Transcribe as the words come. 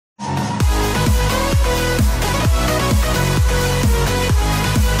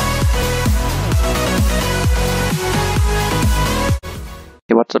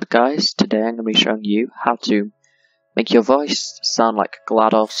guys, today I'm going to be showing you how to make your voice sound like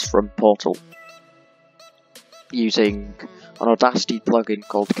GLaDOS from Portal using an Audacity plugin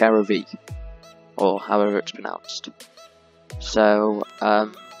called Kerovee, or however it's pronounced. So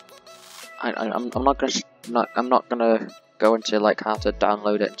I'm not gonna go into like how to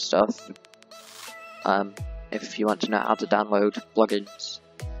download it and stuff. If you want to know how to download plugins,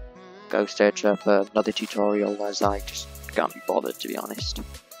 go search up another tutorial, as I just can't be bothered, to be honest.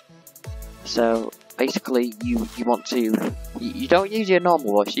 So basically, you want to, you don't use your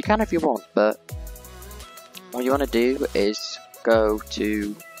normal voice. You can if you want, but what you want to do is go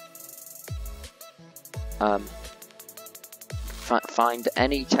to find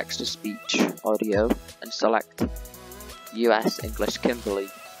any text-to-speech audio and select US English Kimberley,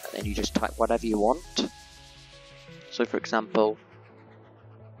 and then you just type whatever you want. So for example,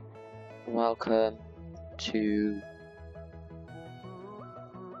 welcome to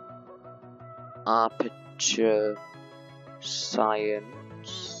Aperture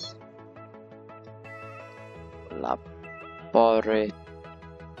Science Laboratories.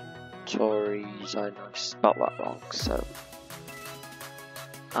 I know I spelled that wrong, so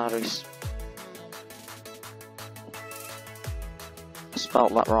I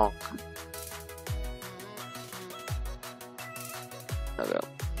spelled that wrong. There we go.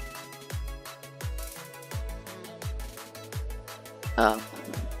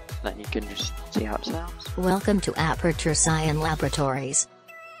 Then you can just see how it sounds. Welcome to Aperture Science Laboratories.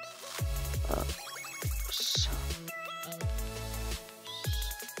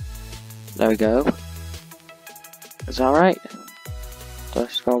 There we go. Is that right? Did I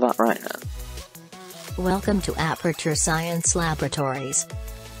spell that right now? Welcome to Aperture Science Laboratories.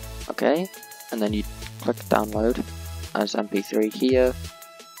 Okay, and then you click download as MP3 here.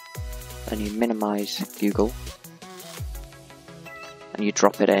 Then you minimize Google. And you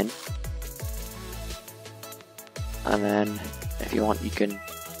drop it in. And then, if you want, you can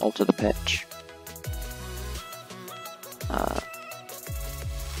alter the pitch. That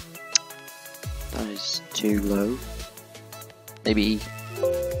is too low. Maybe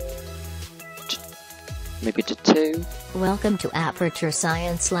to 2. Welcome to Aperture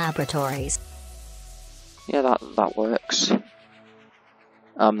Science Laboratories. Yeah, that works.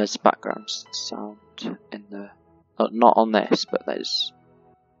 There's background sound in the, not on this, but there's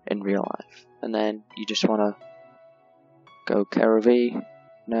in real life. And then you just want to go Kerovee.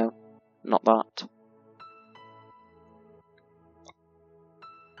 No, not that.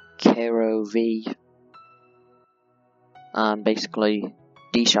 Kerovee. And basically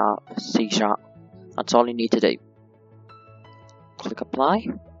D sharp, C sharp. That's all you need to do. Click apply.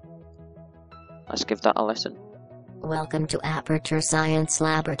 Let's give that a listen. Welcome to Aperture Science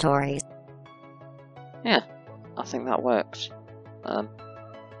Laboratories. Yeah, I think that works.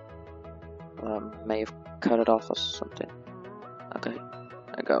 May have cut it off or something. Okay,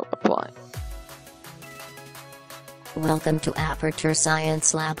 I go apply. Welcome to Aperture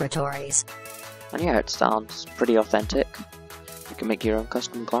Science Laboratories. And yeah, it sounds pretty authentic. You can make your own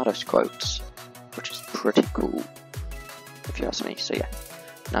custom GLaDOS quotes, which is pretty cool, if you ask me. So yeah,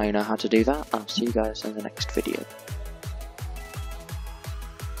 now you know how to do that. I'll see you guys in the next video.